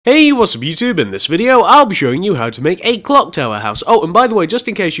Hey, what's up YouTube? In this video, I'll be showing you how to make a clock tower house. Oh, and by the way, just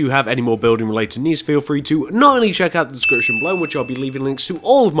in case you have any more building related needs, feel free to not only check out the description below, which I'll be leaving links to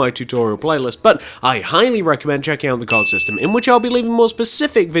all of my tutorial playlists, but I highly recommend checking out the card system, in which I'll be leaving more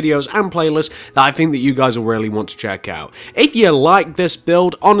specific videos and playlists that I think that you guys will really want to check out. If you like this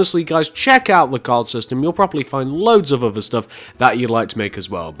build, honestly guys, check out the card system. You'll probably find loads of other stuff that you'd like to make as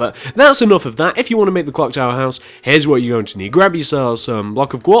well. But that's enough of that. If you want to make the clock tower house, here's what you're going to need. Grab yourself some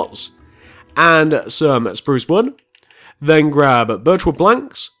block of quartz and some spruce wood, then grab birchwood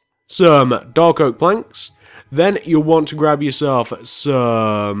planks, some dark oak planks, then you'll want to grab yourself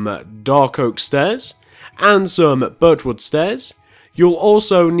some dark oak stairs and some birchwood stairs. You'll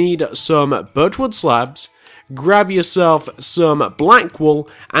also need some birchwood slabs, grab yourself some black wool,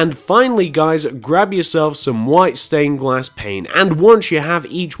 and finally guys, grab yourself some white stained glass paint. And once you have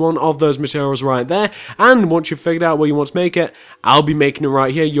each one of those materials right there, and once you've figured out where you want to make it, I'll be making it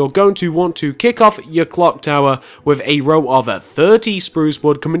right here. You're going to want to kick off your clock tower with a row of 30 spruce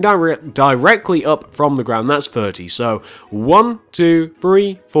wood coming directly up from the ground. That's 30. So 1, 2,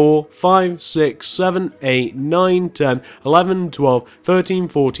 3, 4, 5, 6, 7, 8, 9, 10, 11, 12, 13,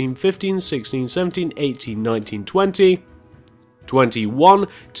 14, 15, 16, 17, 18, 19, 20, 21,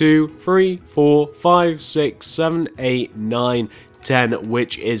 2, 3, 4, 5, 6, 7, 8, 9, 10,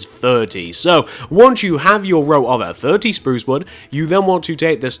 which is 30. So once you have your row of 30 spruce wood, you then want to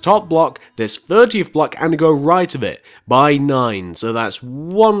take this top block, this 30th block, and go right of it by 9. So that's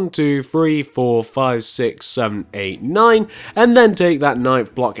 1, 2, 3, 4, 5, 6, 7, 8, 9, and then take that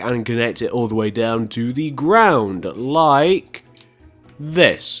 9th block and connect it all the way down to the ground, like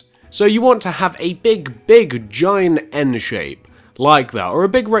this. So you want to have a big, giant N shape, like that, or a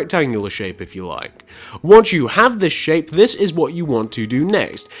big rectangular shape if you like. Once you have this shape, this is what you want to do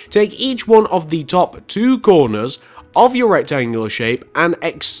next. Take each one of the top 2 corners of your rectangular shape and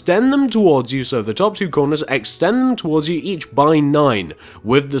extend them towards you. So the top 2 corners, extend them towards you each by 9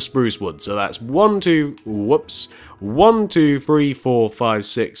 with the spruce wood. So that's 1, 2, 3, 4, 5,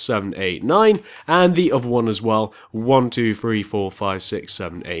 6, 7, 8, 9, and the other one as well, 1, 2, 3, 4, 5, 6,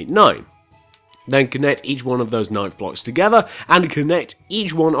 7, 8, 9. Then connect each one of those 9th blocks together and connect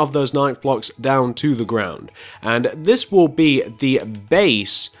each one of those 9th blocks down to the ground. And this will be the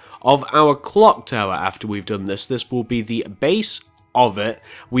base of our clock tower. After we've done this, this will be the base of it.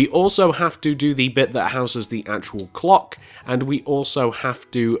 We also have to do the bit that houses the actual clock, and we also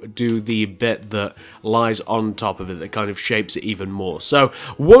have to do the bit that lies on top of it that kind of shapes it even more. So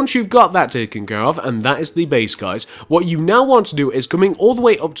once you've got that taken care of, and that is the base guys, what you now want to do is, coming all the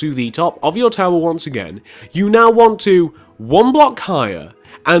way up to the top of your tower once again, you now want to 1 block higher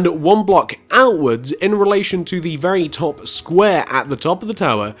and 1 block outwards in relation to the very top square at the top of the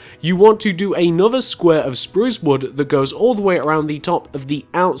tower, you want to do another square of spruce wood that goes all the way around the top of the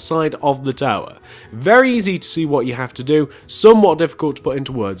outside of the tower. Very easy to see what you have to do, somewhat difficult to put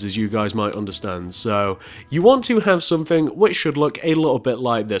into words as you guys might understand. So you want to have something which should look a little bit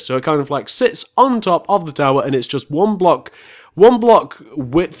like this. So it kind of like sits on top of the tower and it's just 1 block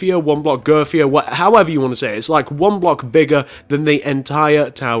widthier, 1 block girthier, however you want to say it. It's like 1 block bigger than the entire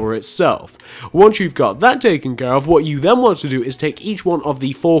tower itself. Once you've got that taken care of, what you then want to do is take each one of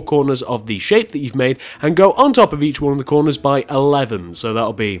the 4 corners of the shape that you've made and go on top of each one of the corners by 11. So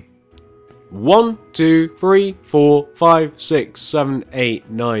that'll be 1, 2, 3, 4, 5, 6, 7, 8,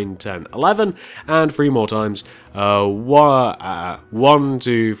 9, 10, 11, and 3 more times. 1,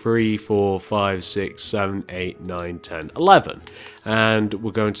 2, 3, 4, 5, 6, 7, 8, 9, 10, 11. And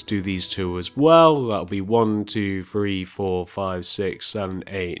we're going to do these 2 as well. That'll be 1, 2, 3, 4, 5, 6, 7,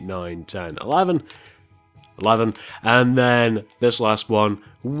 8, 9, 10, 11. 11, and then this last one,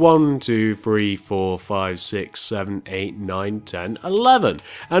 1, 2, 3, 4, 5, 6, 7, 8, 9, 10, 11.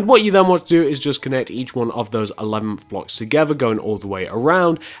 And what you then want to do is just connect each one of those 11th blocks together, going all the way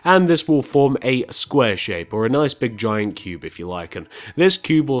around, and this will form a square shape, or a nice big giant cube if you like. And this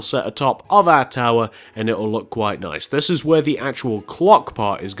cube will sit atop of our tower, and it will look quite nice. This is where the actual clock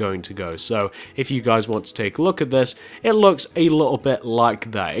part is going to go. So if you guys want to take a look at this, it looks a little bit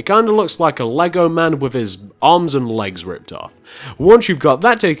like that. It kind of looks like a Lego man with his arms and legs ripped off. Once you've got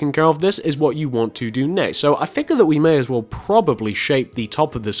that taken care of, this is what you want to do next. So I figure that we may as well probably shape the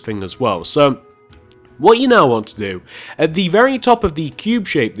top of this thing as well. So what you now want to do, at the very top of the cube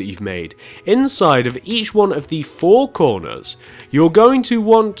shape that you've made, inside of each one of the 4 corners, you're going to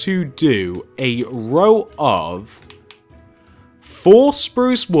want to do a row of 4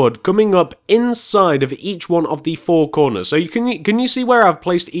 spruce wood coming up inside of each one of the 4 corners. So can you see where I've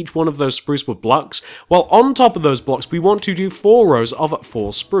placed each one of those spruce wood blocks? Well, on top of those blocks, we want to do 4 rows of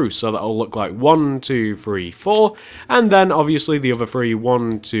 4 spruce. So that'll look like 1, 2, 3, 4. And then obviously the other 3,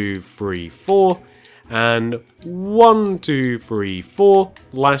 1, 2, 3, 4. And 1, 2, 3, 4.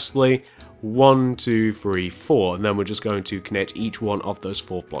 Lastly, 1, 2, 3, 4, and then we're just going to connect each one of those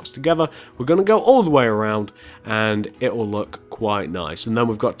 4 blocks together. We're going to go all the way around, and it will look quite nice. And then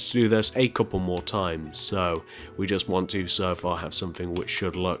we've got to do this a couple more times, so we just want to so far have something which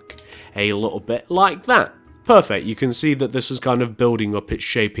should look a little bit like that. Perfect, you can see that this is kind of building up, it's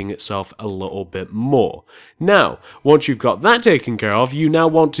shaping itself a little bit more. Now, once you've got that taken care of, you now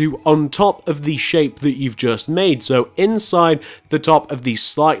want to, on top of the shape that you've just made, so inside the top of the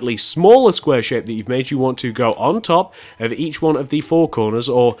slightly smaller square shape that you've made, you want to go on top of each one of the 4 corners,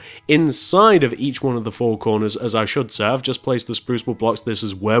 or inside of each one of the 4 corners, as I should say. I've just placed the spruce wood blocks, this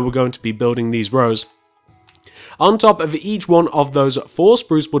is where we're going to be building these rows. On top of each one of those 4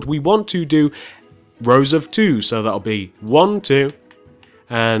 spruce wood, we want to do rows of 2, so that'll be 1, 2,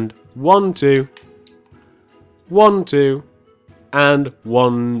 and 1, 2, 1, 2, and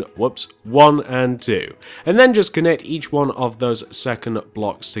 1 and 2. And then just connect each one of those second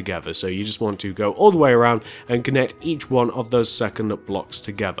blocks together. So you just want to go all the way around and connect each one of those second blocks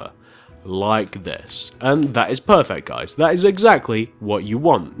together. Like this. And that is perfect, guys. That is exactly what you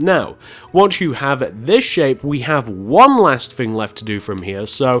want. Now, once you have this shape, we have one last thing left to do from here.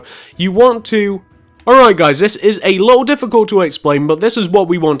 So you want to... Alright guys, this is a little difficult to explain, but this is what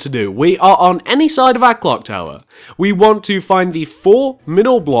we want to do. We are on any side of our clock tower. We want to find the 4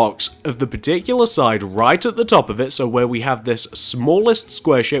 middle blocks of the particular side right at the top of it, so where we have this smallest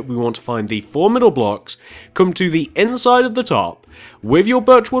square shape, we want to find the 4 middle blocks, come to the inside of the top, with your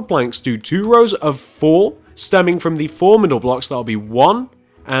birchwood planks, do 2 rows of 4, stemming from the 4 middle blocks. That'll be 1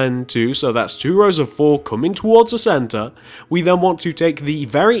 and 2, so that's 2 rows of 4 coming towards the center. We then want to take the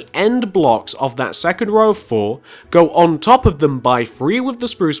very end blocks of that second row of 4, go on top of them by 3 with the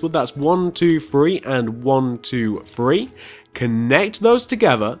spruce wood, that's 1, 2, 3, and 1, 2, 3. Connect those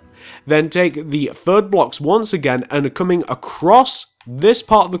together, then take the third blocks once again, and coming across this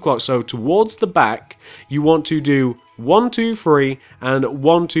part of the clock, so towards the back, you want to do 1, 2, 3, and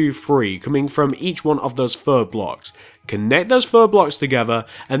 1, 2, 3, coming from each one of those third blocks. Connect those third blocks together,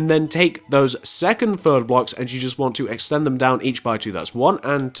 and then take those second third blocks, and you just want to extend them down each by 2. That's 1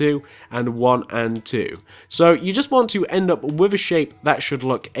 and 2, and 1 and 2. So you just want to end up with a shape that should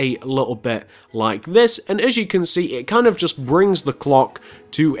look a little bit like this, and as you can see, it kind of just brings the clock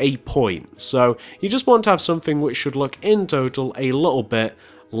to a point. So you just want to have something which should look in total a little bit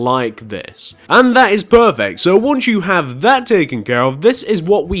like this. And that is perfect. So once you have that taken care of, this is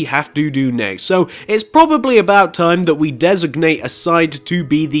what we have to do next. So it's probably about time that we designate a side to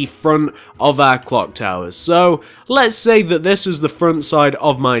be the front of our clock towers. So let's say that this is the front side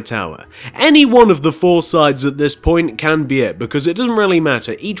of my tower. Any one of the 4 sides at this point can be it, because it doesn't really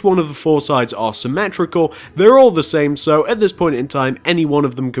matter. Each one of the 4 sides are symmetrical, they're all the same, so at this point in time, any one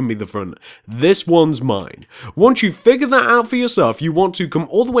of them can be the front. This one's mine. Once you figure that out for yourself, you want to come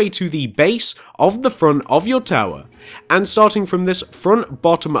all the way to the base of the front of your tower, and starting from this front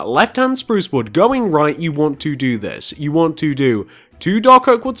bottom left hand spruce wood going right, you want to do this. You want to do 2 dark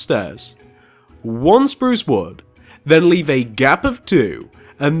oak wood stairs, 1 spruce wood, then leave a gap of 2,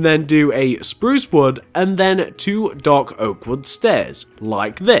 and then do a spruce wood, and then 2 dark oak wood stairs,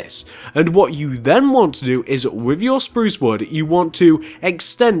 like this. And what you then want to do is, with your spruce wood, you want to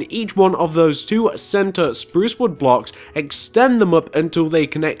extend each one of those 2 center spruce wood blocks, extend them up until they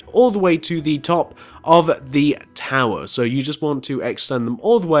connect all the way to the top of the tower. So you just want to extend them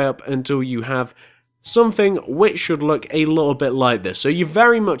all the way up until you have something which should look a little bit like this. So you've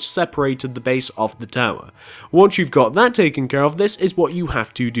very much separated the base of the tower. Once you've got that taken care of, this is what you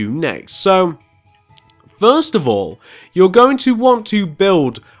have to do next. So first of all, you're going to want to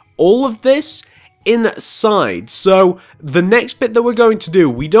build all of this inside. So the next bit that we're going to do,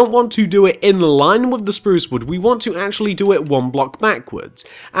 we don't want to do it in line with the spruce wood, we want to actually do it 1 block backwards.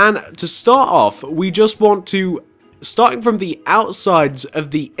 And to start off, we just want to, starting from the outsides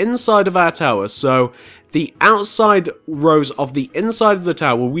of the inside of our tower, so the outside rows of the inside of the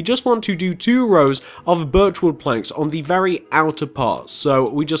tower, we just want to do 2 rows of birchwood planks on the very outer parts. So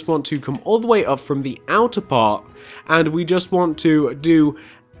we just want to come all the way up from the outer part, and we just want to do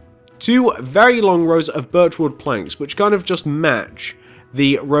 2 very long rows of birchwood planks, which kind of just match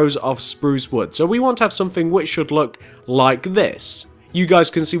the rows of spruce wood. So we want to have something which should look like this. You guys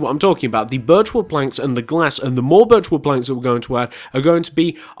can see what I'm talking about. The birchwood planks and the glass, and the more birchwood planks that we're going to add are going to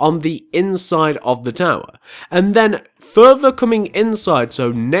be on the inside of the tower. And then further coming inside,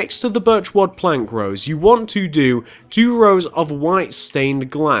 so next to the birchwood plank rows, you want to do 2 rows of white stained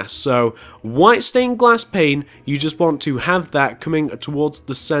glass. So white stained glass pane, you just want to have that coming towards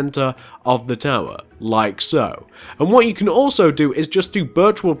the center of the tower, like so. And what you can also do is just do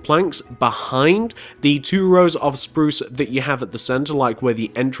birchwood planks behind the 2 rows of spruce that you have at the center, like where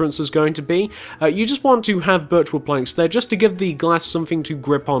the entrance is going to be. You just want to have birchwood planks there just to give the glass something to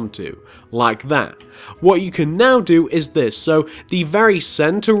grip onto, like that. What you can now do is this, so the very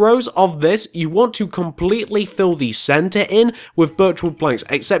center rows of this, you want to completely fill the center in with birchwood planks,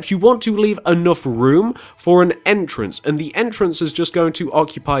 except you want to leave enough room for an entrance, and the entrance is just going to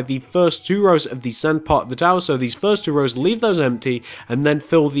occupy the first 2 rows of the center part of the tower. So these first 2 rows, leave those empty, and then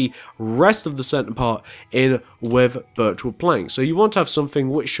fill the rest of the center part in with birchwood planks. So you want to have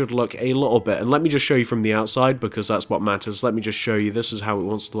something which should look a little bit, and let me just show you from the outside because that's what matters. Let me just show you, this is how it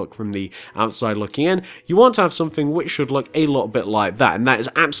wants to look from the outside looking in. You want to have something which should look a little bit like that, and that is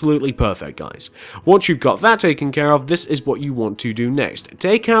absolutely perfect, guys. Once you've got that taken care of, this is what you want to do next.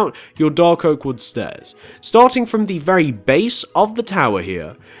 Take out your dark oak wood stairs. Starting from the very base of the tower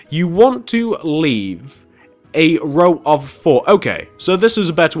here, you want to leave a row of 4. Okay, so this is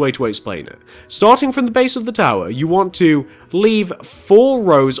a better way to explain it. Starting from the base of the tower, you want to leave 4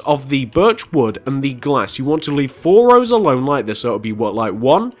 rows of the birch wood and the glass. You want to leave 4 rows alone like this, so it'll be what, like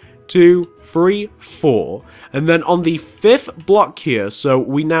 1, 2, 3, 4. And then on the 5th block here, so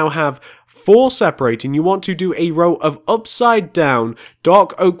we now have 4 separating, you want to do a row of upside down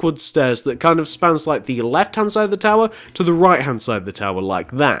dark oak wood stairs that kind of spans like the left hand side of the tower to the right hand side of the tower,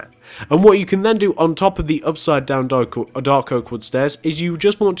 like that. And what you can then do on top of the upside down dark oak wood stairs is you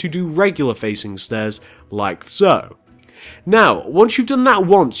just want to do regular facing stairs like so. Now, once you've done that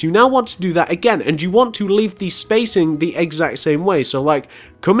once, you now want to do that again, and you want to leave the spacing the exact same way. So like,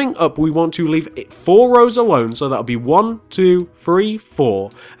 coming up, we want to leave 4 rows alone, so that'll be 1, 2, 3,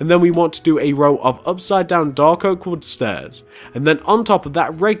 4, and then we want to do a row of upside down dark oak wood stairs, and then on top of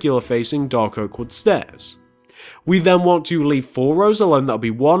that, regular facing dark oak wood stairs. We then want to leave 4 rows alone, that'll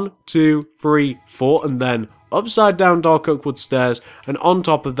be 1, 2, 3, 4, and then upside down dark oak wood stairs, and on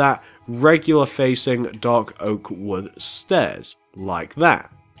top of that, regular facing dark oak wood stairs, like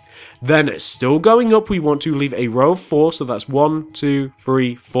that. Then still going up, we want to leave a row of 4, so that's 1, 2,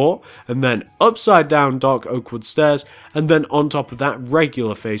 3, 4, and then upside down dark oak wood stairs, and then on top of that,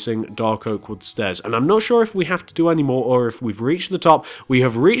 regular facing dark oak wood stairs. And I'm not sure if we have to do any more or if we've reached the top. We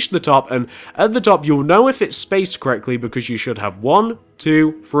have reached the top, and at the top, you'll know if it's spaced correctly because you should have 1,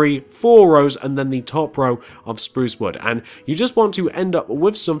 2, 3, 4 rows, and then the top row of spruce wood. And you just want to end up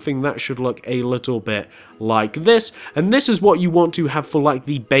with something that should look a little bit like this. And this is what you want to have for like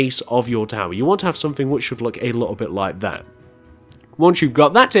the base of your tower. You want to have something which should look a little bit like that. Once you've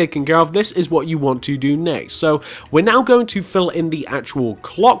got that taken care of, this is what you want to do next. So we're now going to fill in the actual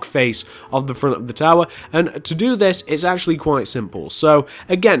clock face of the front of the tower, and to do this, it's actually quite simple. So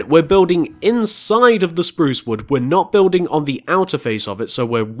again, we're building inside of the spruce wood, we're not building on the outer face of it, so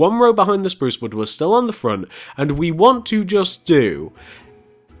we're 1 row behind the spruce wood, we're still on the front, and we want to just do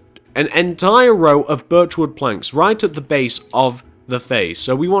an entire row of birchwood planks right at the base of the face.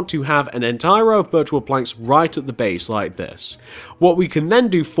 So we want to have an entire row of birchwood planks right at the base like this. What we can then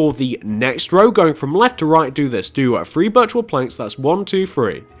do for the next row, going from left to right, do this. Do 3 birchwood planks, that's 1, 2,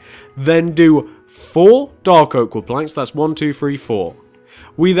 3. Then do 4 dark oak wood planks, that's 1, 2, 3, 4.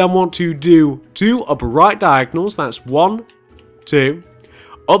 We then want to do 2 upper right diagonals, that's 1, 2.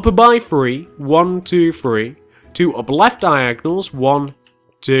 Upper by 3, 1, 2, 3. 2 upper left diagonals, 1,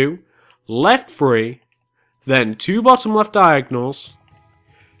 2. Left 3. Then 2 bottom left diagonals,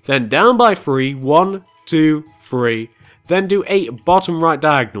 then down by 3, 1, 2, 3, then do a bottom right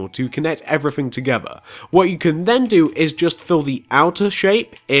diagonal to connect everything together. What you can then do is just fill the outer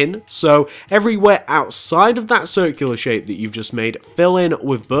shape in, so everywhere outside of that circular shape that you've just made, fill in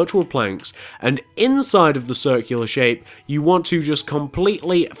with birchwood planks, and inside of the circular shape, you want to just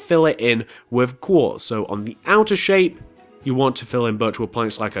completely fill it in with quartz. So on the outer shape, you want to fill in birchwood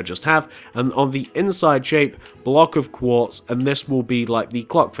planks like I just have, and on the inside shape, block of quartz, and this will be like the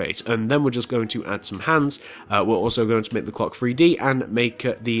clock face. And then we're just going to add some hands. We're also going to make the clock 3D and make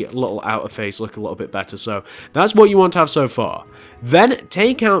the little outer face look a little bit better. So that's what you want to have so far. Then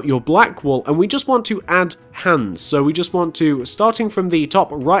take out your black wool, and we just want to add hands. So we just want to, starting from the top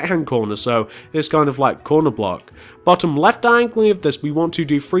right hand corner, so this kind of like corner block, bottom left diagonally of this, we want to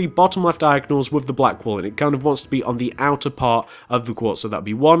do 3 bottom left diagonals with the black wool, and it kind of wants to be on the outer part of the quartz, so that'd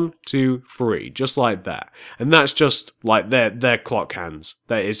be 1, 2, 3, just like that. And that's just like their clock hands.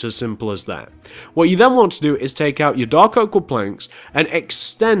 That is as simple as that. What you then want to do is take out your dark oak wood planks and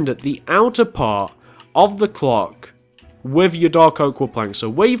extend the outer part of the clock with your dark oak wood planks. So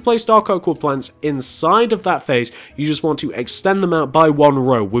where you've placed dark oak wood planks inside of that face, you just want to extend them out by 1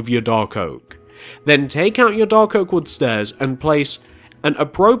 row with your dark oak. Then take out your dark oak wood stairs and place an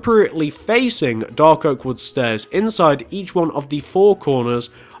appropriately facing dark oak wood stairs inside each one of the 4 corners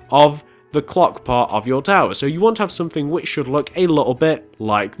of the clock part of your tower. So you want to have something which should look a little bit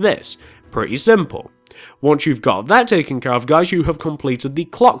like this. Pretty simple. Once you've got that taken care of, guys, you have completed the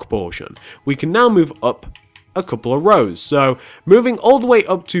clock portion. We can now move up a couple of rows. So moving all the way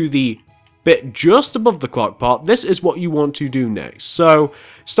up to the bit just above the clock part, this is what you want to do next. So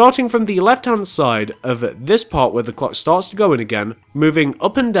starting from the left hand side of this part where the clock starts to go in again, moving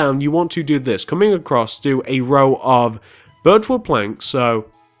up and down, you want to do this. Coming across, do a row of birchwood planks. So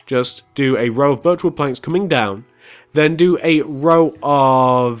just do a row of birchwood planks coming down, then do a row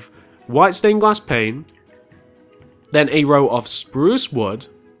of white stained glass pane, then a row of spruce wood,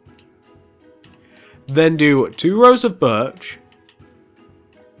 then do 2 rows of birch,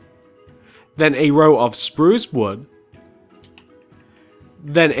 then a row of spruce wood,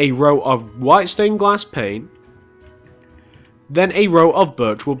 then a row of white stained glass pane, then a row of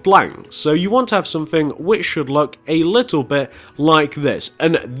birchwood blanks. So you want to have something which should look a little bit like this.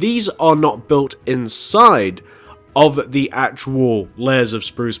 And these are not built inside of the actual layers of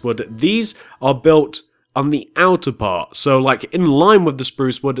spruce wood. These are built on the outer part, so like in line with the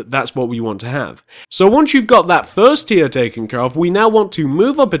spruce wood, that's what we want to have. So once you've got that first tier taken care of, we now want to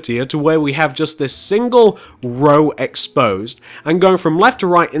move up a tier to where we have just this single row exposed, and going from left to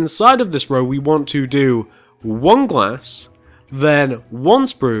right inside of this row, we want to do 1 glass, then 1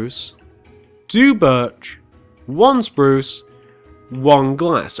 spruce, 2 birch, 1 spruce, 1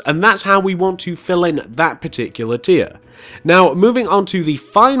 glass, and that's how we want to fill in that particular tier. Now, moving on to the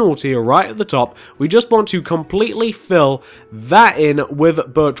final tier right at the top, we just want to completely fill that in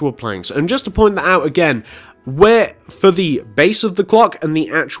with birchwood planks. And just to point that out again, where for the base of the clock and the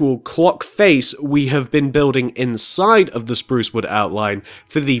actual clock face, we have been building inside of the spruce wood outline.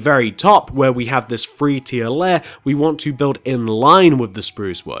 For the very top, where we have this 3-tier layer, we want to build in line with the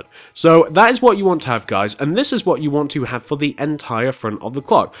spruce wood. So that is what you want to have, guys, and this is what you want to have for the entire front of the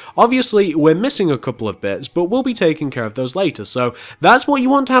clock. Obviously, we're missing a couple of bits, but we'll be taking care of those later. So that's what you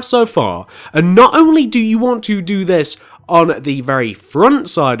want to have so far. And not only do you want to do this on the very front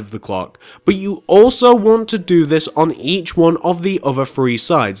side of the clock, but you also want to do this on each one of the other 3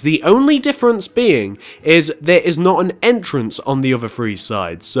 sides. The only difference being is there is not an entrance on the other 3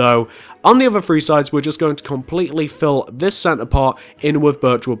 sides. So on the other 3 sides, we're just going to completely fill this center part in with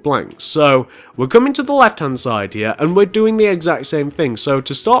birchwood blanks. So we're coming to the left hand side here, and we're doing the exact same thing. So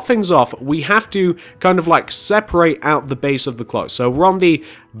to start things off, we have to kind of like separate out the base of the clock. So we're on the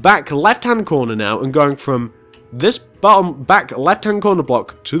back left hand corner now, and going from this bottom back left hand corner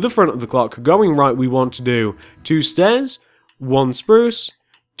block to the front of the clock, going right, we want to do 2 stairs, 1 spruce,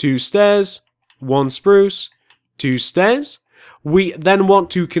 2 stairs, 1 spruce, 2 stairs. We then want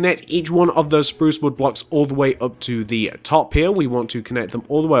to connect each one of those spruce wood blocks all the way up to the top here. We want to connect them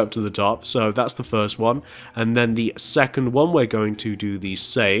all the way up to the top, so that's the first one. And then the second one, we're going to do the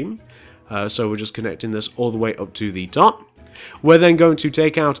same. So we're just connecting this all the way up to the top. We're then going to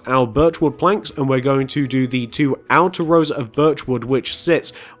take out our birchwood planks, and we're going to do the 2 outer rows of birchwood, which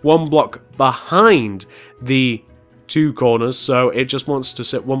sits 1 block behind the 2 corners, so it just wants to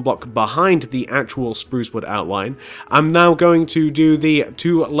sit 1 block behind the actual spruce wood outline. I'm now going to do the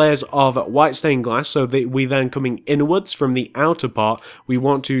 2 layers of white stained glass, so that we then coming inwards from the outer part, we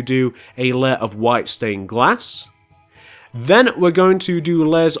want to do a layer of white stained glass. Then we're going to do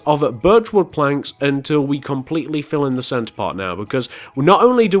layers of birchwood planks until we completely fill in the center part now, because not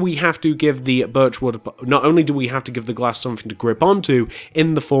only do we have to give the glass something to grip onto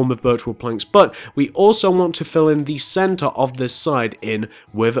in the form of birchwood planks, but we also want to fill in the center of this side in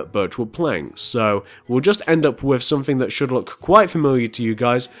with birchwood planks. So we'll just end up with something that should look quite familiar to you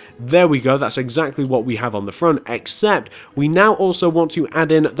guys. There we go, that's exactly what we have on the front, except we now also want to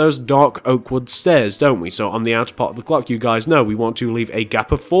add in those dark oak wood stairs, don't we? So on the outer part of the clock, you guys know we want to leave a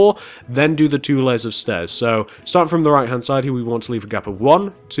gap of 4, then do the 2 layers of stairs. So starting from the right hand side here, we want to leave a gap of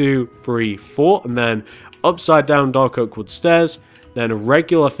 1, 2, 3, 4, and then upside down dark oak wood stairs, then a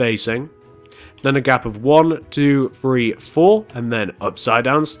regular facing, then a gap of 1, 2, 3, 4, and then upside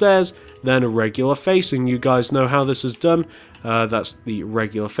down stairs, then a regular facing. You guys know how this is done. That's the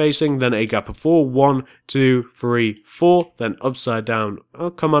regular facing, then a gap of 4, 1, 2, 3, 4, then upside down. Oh,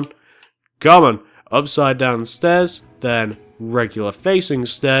 come on. Upside down stairs, then regular facing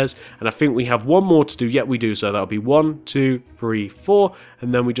stairs, and I think we have one more to do. Yet we do, so that'll be 1, 2, 3, 4,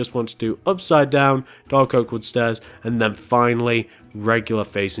 and then we just want to do upside down dark oak wood stairs, and then finally regular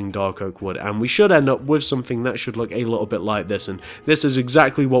facing dark oak wood, and we should end up with something that should look a little bit like this. And this is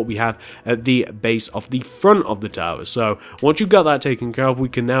exactly what we have at the base of the front of the tower. So once you've got that taken care of, we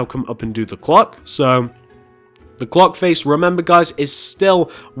can now come up and do the clock. So the clock face, remember guys, is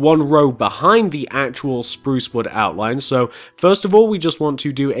still one row behind the actual spruce wood outline. So first of all, we just want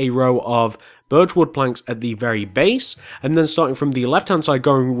to do a row of birchwood planks at the very base, and then starting from the left hand side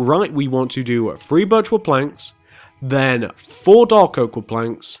going right, we want to do 3 birchwood planks, then 4 dark oak wood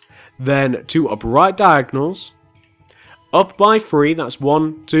planks, then 2 upright diagonals, up by 3, that's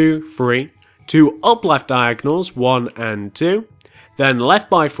 1, 2, 3, 2 up left diagonals, 1 and 2, then left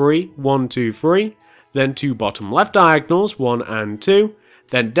by 3, 1, 2, 3, then 2 bottom left diagonals, 1 and 2,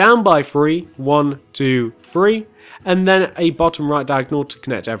 then down by 3, 1, 2, 3, and then a bottom right diagonal to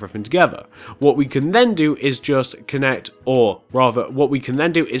connect everything together. What we can then do is just connect, or rather, what we can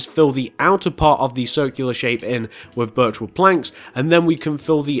then do is fill the outer part of the circular shape in with birchwood planks, and then we can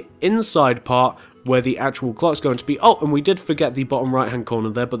fill the inside part where the actual clock's going to be. Oh, and we did forget the bottom right hand corner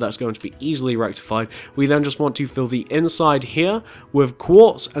there, but that's going to be easily rectified. We then just want to fill the inside here with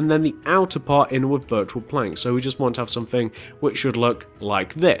quartz, and then the outer part in with birchwood planks. So we just want to have something which should look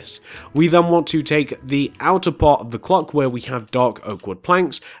like this. We then want to take the outer part of the clock where we have dark oak wood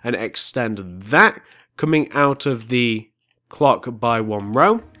planks and extend that coming out of the clock by 1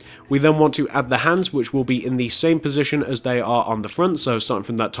 row. We then want to add the hands, which will be in the same position as they are on the front. So starting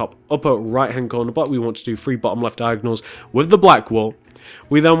from that top upper right hand corner block, we want to do 3 bottom left diagonals with the black wall.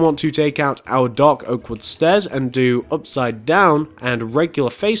 We then want to take out our dark oak wood stairs and do upside down and regular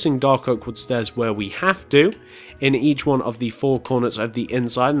facing dark oak wood stairs where we have to in each one of the 4 corners of the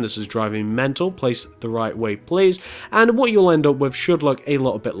inside, and this is driving mental. Place the right way please, and what you'll end up with should look a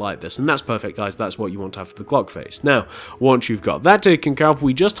little bit like this, and that's perfect guys. That's what you want to have for the clock face. Now once you've got that taken care of,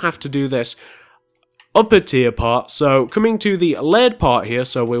 we just have to do this upper tier part. So coming to the layered part here,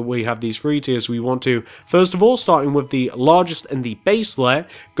 so where we have these 3 tiers, we want to first of all, starting with the largest and the base layer,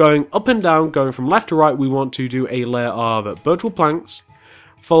 going up and down, going from left to right, we want to do a layer of birchwood planks,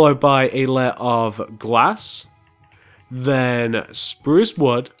 followed by a layer of glass, then spruce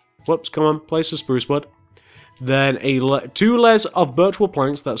wood, whoops, come on, place the spruce wood, then 2 layers of birchwood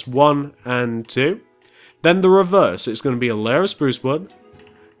planks, that's 1 and 2, then the reverse, it's going to be a layer of spruce wood,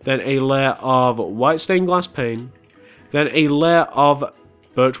 then a layer of white stained glass pane, then a layer of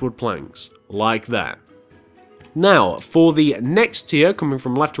birchwood planks, like that. Now, for the next tier, coming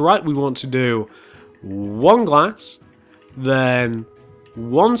from left to right, we want to do 1 glass, then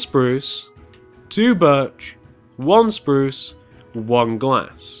 1 spruce, 2 birch, 1 spruce, 1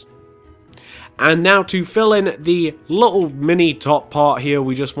 glass. And now to fill in the little mini top part here,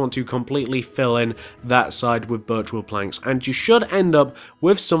 we just want to completely fill in that side with birchwood planks. And you should end up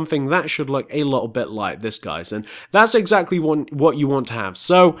with something that should look a little bit like this, guys. And that's exactly what you want to have.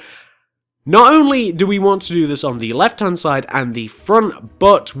 So not only do we want to do this on the left hand side and the front,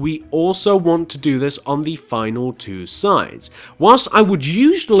 but we also want to do this on the final 2 sides. Whilst I would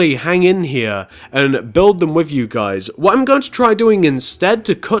usually hang in here and build them with you guys, what I'm going to try doing instead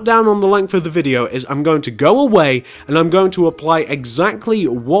to cut down on the length of the video is I'm going to go away and I'm going to apply exactly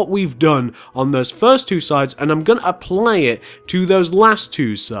what we've done on those first 2 sides, and I'm going to apply it to those last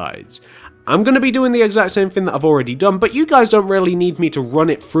 2 sides. I'm going to be doing the exact same thing that I've already done, but you guys don't really need me to run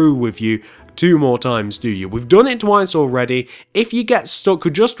it through with you 2 more times, do you? We've done it twice already. If you get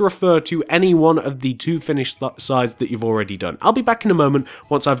stuck, just refer to any one of the 2 finished sides that you've already done. I'll be back in a moment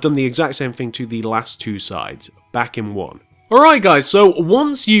once I've done the exact same thing to the last 2 sides. Back in 1. Alright guys, so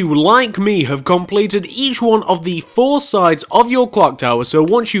once you, like me, have completed each one of the 4 sides of your clock tower, so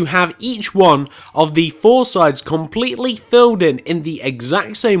once you have each one of the 4 sides completely filled in the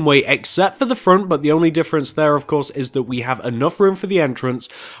exact same way except for the front, but the only difference there of course is that we have enough room for the entrance,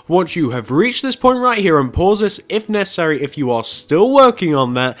 once you have reached this point right here, and pause this if necessary if you are still working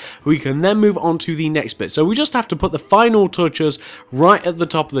on that, we can then move on to the next bit. So we just have to put the final touches right at the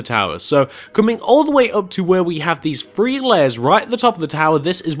top of the tower. So coming all the way up to where we have these 3 layers right at the top of the tower,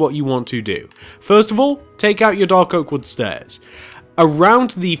 this is what you want to do. First of all, take out your dark oak wood stairs.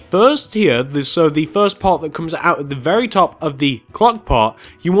 Around the first tier, so the first part that comes out at the very top of the clock part,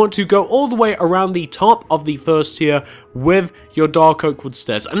 you want to go all the way around the top of the first tier with your dark oak wood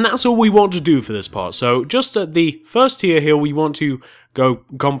stairs, and that's all we want to do for this part. So just at the first tier here, we want to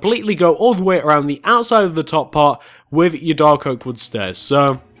completely go all the way around the outside of the top part with your dark oak wood stairs.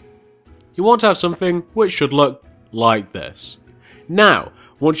 So you want to have something which should look like this. Now,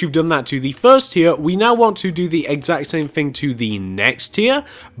 once you've done that to the first tier, we now want to do the exact same thing to the next tier,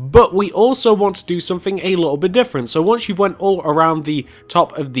 but we also want to do something a little bit different. So once you've went all around the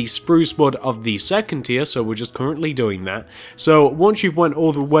top of the spruce wood of the second tier, so we're just currently doing that. So once you've went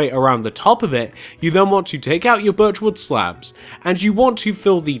all the way around the top of it, you then want to take out your birchwood slabs, and you want to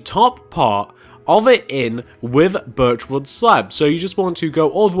fill the top part of it in with birchwood slabs. So you just want to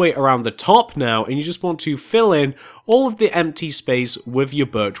go all the way around the top now, and you just want to fill in all of the empty space with your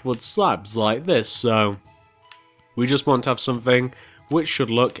birchwood slabs like this. So we just want to have something which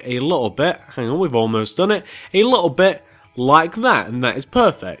should look a little bit, hang on, we've almost done it, a little bit like that, and that is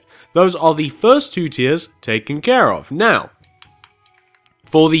perfect. Those are the first two tiers taken care of. Now,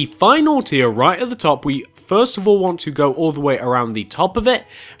 for the final tier right at the top, we first of all want to go all the way around the top of it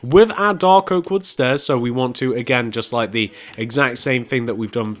with our dark oak wood stairs. So we want to, again, just like the exact same thing that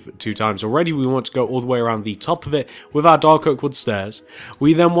we've done 2 times already, we want to go all the way around the top of it with our dark oak wood stairs.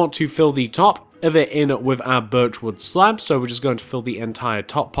 We then want to fill the top of it in with our birchwood slabs, so we're just going to fill the entire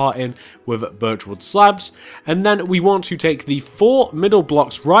top part in with birchwood slabs, and then we want to take the 4 middle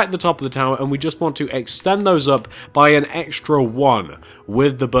blocks right at the top of the tower, and we just want to extend those up by an extra 1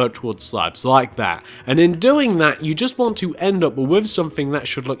 with the birchwood slabs, like that. And in doing that, you just want to end up with something that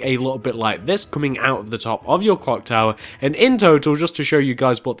should look a little bit like this coming out of the top of your clock tower. And in total, just to show you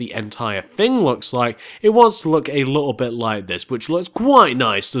guys what the entire thing looks like, it wants to look a little bit like this, which looks quite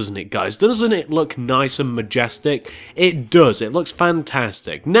nice, doesn't it, guys? Doesn't it look nice and majestic? It does. It looks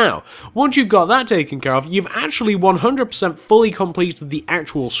fantastic. Now, once you've got that taken care of, you've actually 100% fully completed the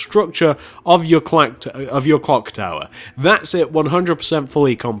actual structure of your clock tower. That's it, 100%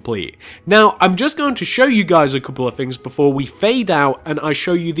 fully complete. Now, I'm just going to show you guys a couple of things before we fade out and I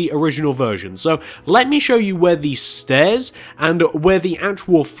show you the original version. So, let me show you where the stairs and where the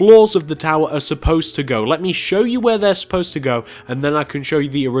actual floors of the tower are supposed to go. Let me show you where they're supposed to go, and then I can show you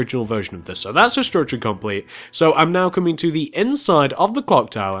the original version of this. So that's the structure complete. So I'm now coming to the inside of the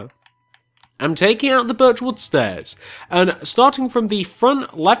clock tower. I'm taking out the birchwood stairs, and starting from the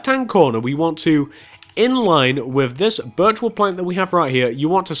front left-hand corner, we want to, in line with this birchwood plank that we have right here, you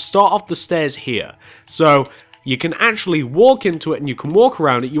want to start off the stairs here. So you can actually walk into it and you can walk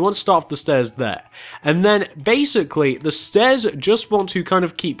around it. You want to start off the stairs there. And then basically the stairs just want to kind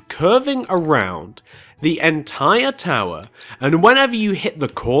of keep curving around the entire tower, and whenever you hit the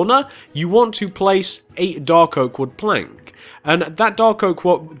corner, you want to place a dark oak wood plank. And that dark oak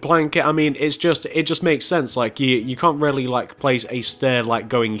wood plank, I mean, it just makes sense. Like you can't really like place a stair like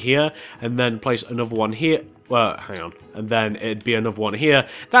going here and then place another one here. Well, hang on, and then it'd be another one here.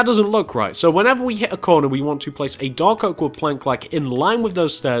 That doesn't look right. So whenever we hit a corner, we want to place a dark oak wood plank like in line with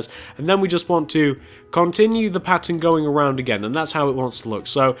those stairs, and then we just want to continue the pattern going around again, and that's how it wants to look.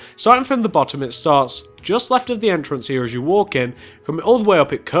 So starting from the bottom, it starts just left of the entrance here as you walk in, coming all the way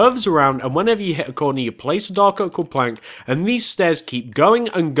up, it curves around, and whenever you hit a corner, you place a dark oak wood plank, and these stairs keep going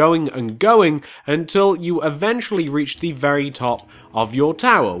and going and going until you eventually reach the very top of your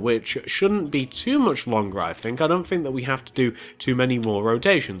tower, which shouldn't be too much longer, I think. I don't think that we have to do too many more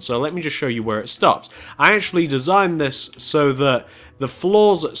rotations, so let me just show you where it stops. I actually designed this so that the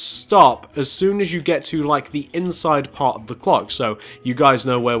floors stop as soon as you get to like the inside part of the clock. So you guys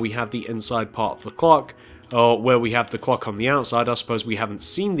know where we have the inside part of the clock, or where we have the clock on the outside. I suppose we haven't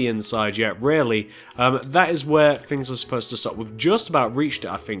seen the inside yet, really. That is where things are supposed to stop. We've just about reached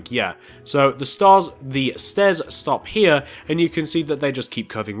it, I think, yeah. So the stairs stop here, and you can see that they just keep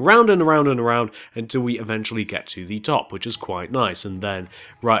curving round and around and around until we eventually get to the top, which is quite nice. And then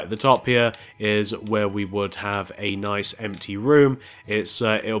right at the top here is where we would have a nice empty room.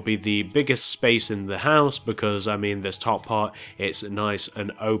 It'll be the biggest space in the house because, I mean, this top part, it's nice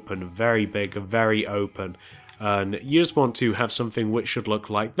and open, very big, very open. And you just want to have something which should look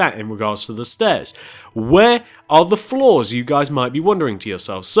like that in regards to the stairs. Where are the floors, you guys might be wondering to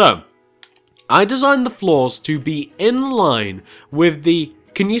yourself. So, I designed the floors to be in line with the...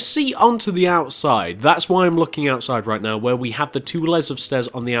 Can you see onto the outside? That's why I'm looking outside right now, where we have the 2 layers of stairs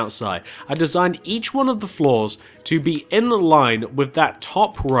on the outside. I designed each one of the floors to be in line with that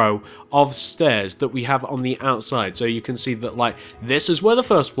top row of stairs that we have on the outside. So you can see that, like, this is where the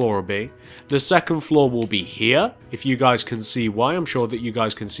first floor will be. The second floor will be here, if you guys can see why. I'm sure that you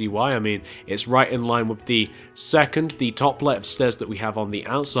guys can see why. I mean, it's right in line with the top layer of stairs that we have on the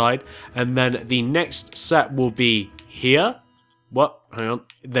outside. And then the next set will be here. What? Hang on.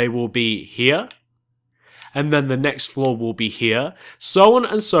 They will be here. and then the next floor will be here, so on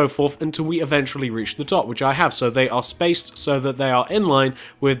and so forth until we eventually reach the top, which I have. So they are spaced so that they are in line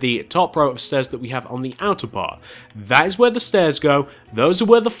with the top row of stairs that we have on the outer part. That is where the stairs go. Those are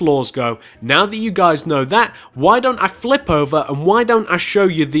where the floors go. Now that you guys know that, why don't I flip over and why don't I show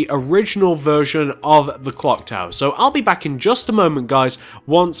you the original version of the clock tower? So I'll be back in just a moment, guys,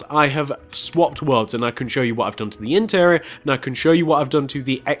 once I have swapped worlds, and I can show you what I've done to the interior, and I can show you what I've done to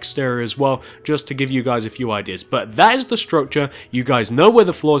the exterior as well, just to give you guys a few ideas. But that is the structure. You guys know where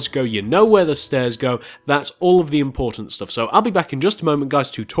the floors go, you know where the stairs go. That's all of the important stuff. So I'll be back in just a moment, guys.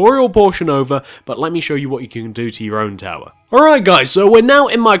 Tutorial portion over, but let me show you what you can do to your own tower. Alright guys, so we're now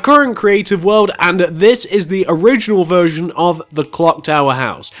in my current creative world, and this is the original version of the clock tower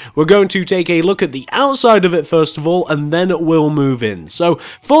house. We're going to take a look at the outside of it first of all, and then we'll move in. So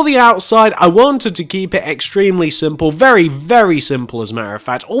for the outside, I wanted to keep it extremely simple, very, very simple as a matter of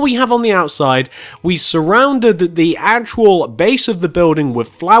fact. All we have on the outside, we surrounded the actual base of the building with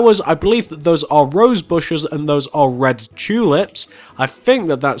flowers. I believe that those are rose bushes and those are red tulips. I think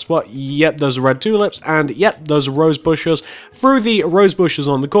that that's what, yep, those are red tulips, and yep, those are rose bushes. Through the rose bushes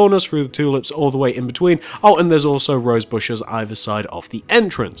on the corners, through the tulips all the way in between. Oh, and there's also rose bushes either side of the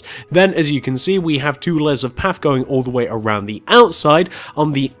entrance. Then, as you can see, we have 2 layers of path going all the way around the outside.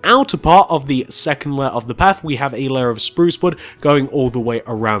 On the outer part of the second layer of the path, we have a layer of spruce wood going all the way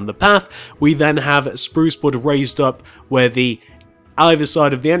around the path. We then have spruce wood raised up where the either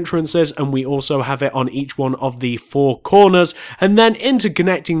side of the entrances, and we also have it on each one of the 4 corners, and then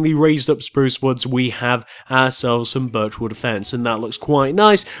interconnecting the raised up spruce woods we have ourselves some birchwood fence, and that looks quite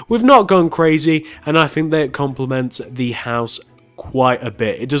nice. We've not gone crazy, and I think that it complements the house quite a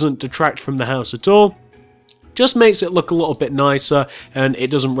bit. It doesn't detract from the house at all. Just makes it look a little bit nicer, and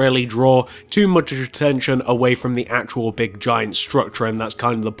it doesn't really draw too much attention away from the actual big giant structure, and that's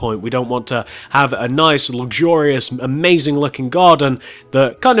kind of the point. We don't want to have a nice, luxurious, amazing looking garden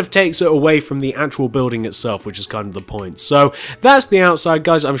that kind of takes it away from the actual building itself, which is kind of the point. So that's the outside,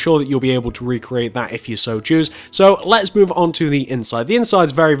 guys. I'm sure that you'll be able to recreate that if you so choose. So let's move on to the inside. The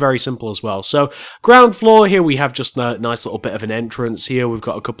inside's very, very simple as well. So ground floor, here we have just a nice little bit of an entrance here. We've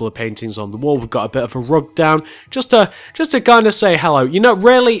got a couple of paintings on the wall. We've got a bit of a rug down. Just to kind of say hello. You know,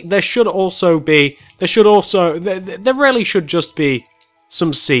 really, there really should just be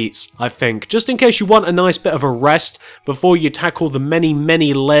some seats, I think, just in case you want a nice bit of a rest before you tackle the many,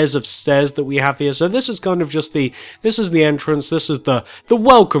 many layers of stairs that we have here. So this is kind of just this is the entrance, this is the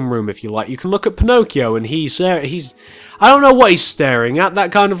welcome room, if you like. You can look at Pinocchio, and he's I don't know what he's staring at.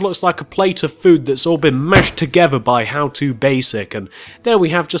 That kind of looks like a plate of food that's all been mashed together by How To Basic, and there we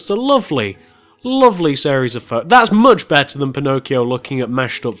have just a lovely series of photos. That's much better than Pinocchio looking at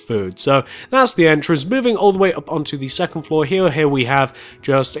mashed up food. So that's the entrance. Moving all the way up onto the second floor here we have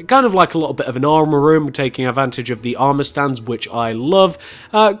just kind of like a little bit of an armor room, taking advantage of the armor stands, which I love.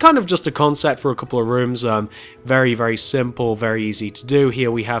 Kind of just a concept for a couple of rooms. Very, very simple, very easy to do. Here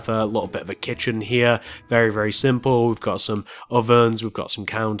we have a little bit of a kitchen here. Very, very simple. We've got some ovens, we've got some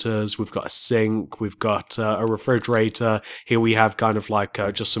counters, we've got a sink, we've got a refrigerator. Here we have kind of like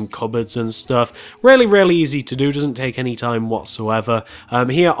just some cupboards and stuff. Really, really easy to do. Doesn't take any time whatsoever.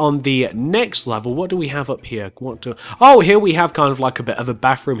 Here on the next level, what do we have up here? Oh, here we have kind of like a bit of a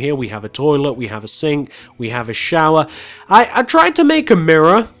bathroom. Here we have a toilet, we have a sink, we have a shower. I tried to make a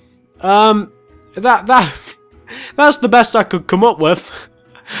mirror. That's the best I could come up with.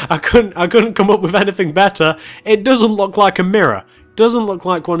 I couldn't come up with anything better. It doesn't look like a mirror. Doesn't look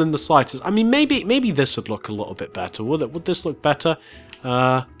like one in the slightest. I mean, maybe this would look a little bit better. Would this look better?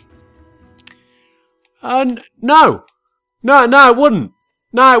 No, it wouldn't.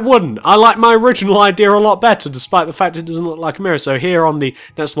 No, it wouldn't. I like my original idea a lot better, despite the fact it doesn't look like a mirror. So here on the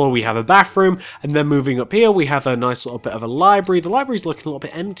next floor we have a bathroom, and then moving up here we have a nice little bit of a library. The library's looking a little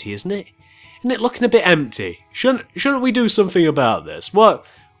bit empty, isn't it? Isn't it looking a bit empty? Shouldn't we do something about this? What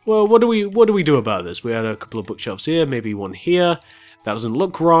do we do about this? We had a couple of bookshelves here, maybe one here. That doesn't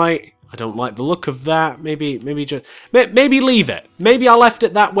look right. I don't like the look of that. Maybe leave it. Maybe I left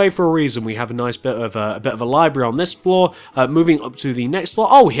it that way for a reason. We have a nice bit of a library on this floor. Moving up to the next floor.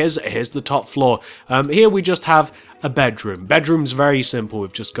 Oh, here's the top floor. Here we just have a bedroom. Bedroom's very simple.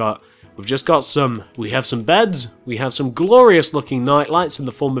 We have some beds, we have some glorious looking night lights in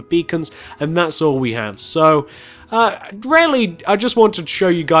the form of beacons, and that's all we have. So, really, I just wanted to show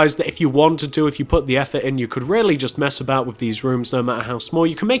you guys that if you wanted to, if you put the effort in, you could really just mess about with these rooms no matter how small.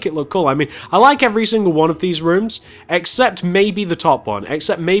 You can make it look cool. I mean, I like every single one of these rooms, except maybe the top one,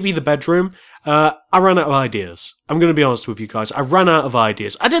 except maybe the bedroom. I ran out of ideas. I'm going to be honest with you guys. I ran out of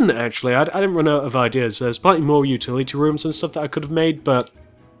ideas. I didn't actually. I didn't run out of ideas. There's plenty more utility rooms and stuff that I could have made, but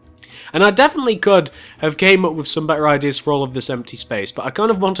And I definitely could have came up with some better ideas for all of this empty space, but I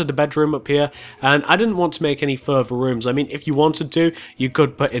kind of wanted a bedroom up here, and I didn't want to make any further rooms. I mean, if you wanted to, you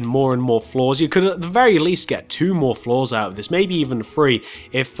could put in more and more floors. You could at the very least get 2 more floors out of this, maybe even 3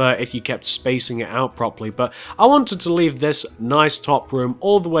 if you kept spacing it out properly. But I wanted to leave this nice top room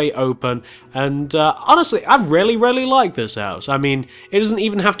all the way open, and honestly, I really like this house. I mean, it doesn't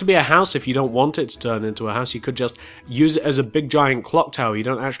even have to be a house if you don't want it to turn into a house. You could just use it as a big giant clock tower. You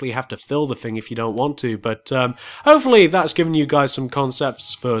don't actually have to fill the thing if you don't want to, but hopefully that's given you guys some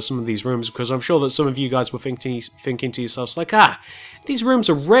concepts for some of these rooms, because I'm sure that some of you guys were thinking to yourselves like, these rooms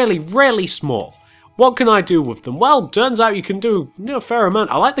are really small. What can I do with them? Well, turns out you can do a fair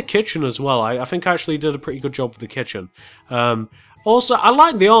amount. I like the kitchen as well. I think I actually did a pretty good job with the kitchen. Also, I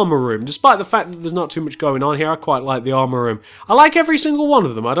like the armor room. Despite the fact that there's not too much going on here, I quite like the armor room. I like every single one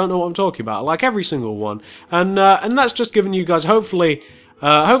of them. I don't know what I'm talking about. I like every single one. And that's just given you guys, hopefully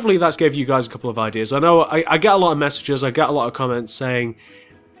that's gave you guys a couple of ideas. I know I get a lot of messages, I get a lot of comments saying,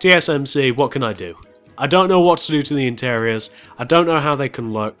 TSMC, what can I do? I don't know what to do to the interiors. I don't know how they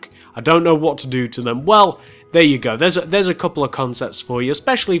can look. I don't know what to do to them. Well, there you go. There's a couple of concepts for you,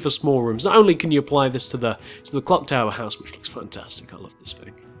 especially for small rooms. Not only can you apply this to the clock tower house, which looks fantastic. I love this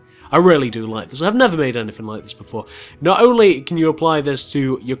thing. I really do like this. I've never made anything like this before. Not only can you apply this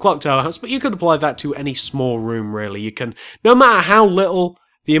to your clock tower house, but you could apply that to any small room, really. You can, no matter how little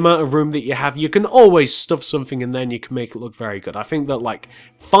the amount of room that you have, you can always stuff something in there and you can make it look very good. I think that like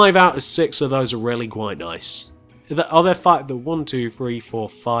 5 out of 6 of those are really quite nice. Are there 5? The 1, 2, 3, 4,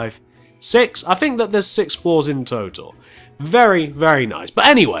 5, 6? I think that there's 6 floors in total. Very nice. But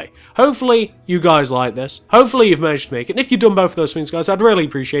anyway, hopefully you guys like this. Hopefully you've managed to make it. And if you've done both of those things, guys, I'd really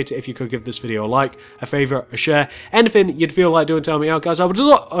appreciate it if you could give this video a like, a favourite, a share, anything you'd feel like doing to help me out, guys. I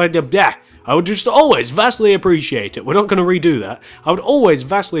would just always vastly appreciate it. We're not going to redo that. I would always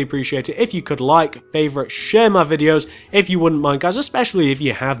vastly appreciate it if you could like, favourite, share my videos, if you wouldn't mind, guys, especially if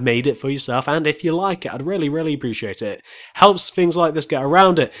you have made it for yourself and if you like it. I'd really appreciate it. Helps things like this get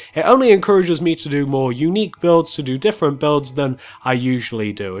around it. It only encourages me to do more unique builds, to do different builds than I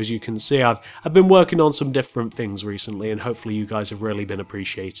usually do. As you can see, I've been working on some different things recently, and hopefully you guys have really been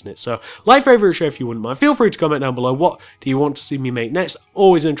appreciating it. So, like, favourite, share if you wouldn't mind. Feel free to comment down below. What do you want to see me make next?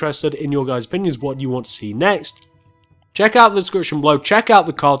 Always interested in your guys' opinions. What you want to see next. Check out the description below, check out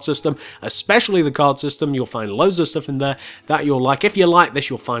the card system, especially the card system. You'll find loads of stuff in there that you'll like. If you like this,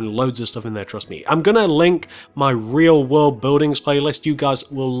 you'll find loads of stuff in there, trust me. I'm gonna link my real world buildings playlist. You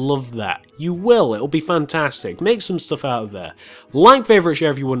guys will love that. You will, it'll be fantastic. Make some stuff out of there. Like, favourite,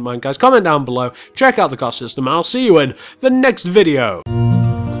 share if you wouldn't mind, guys. Comment down below, check out the card system, and I'll see you in the next video.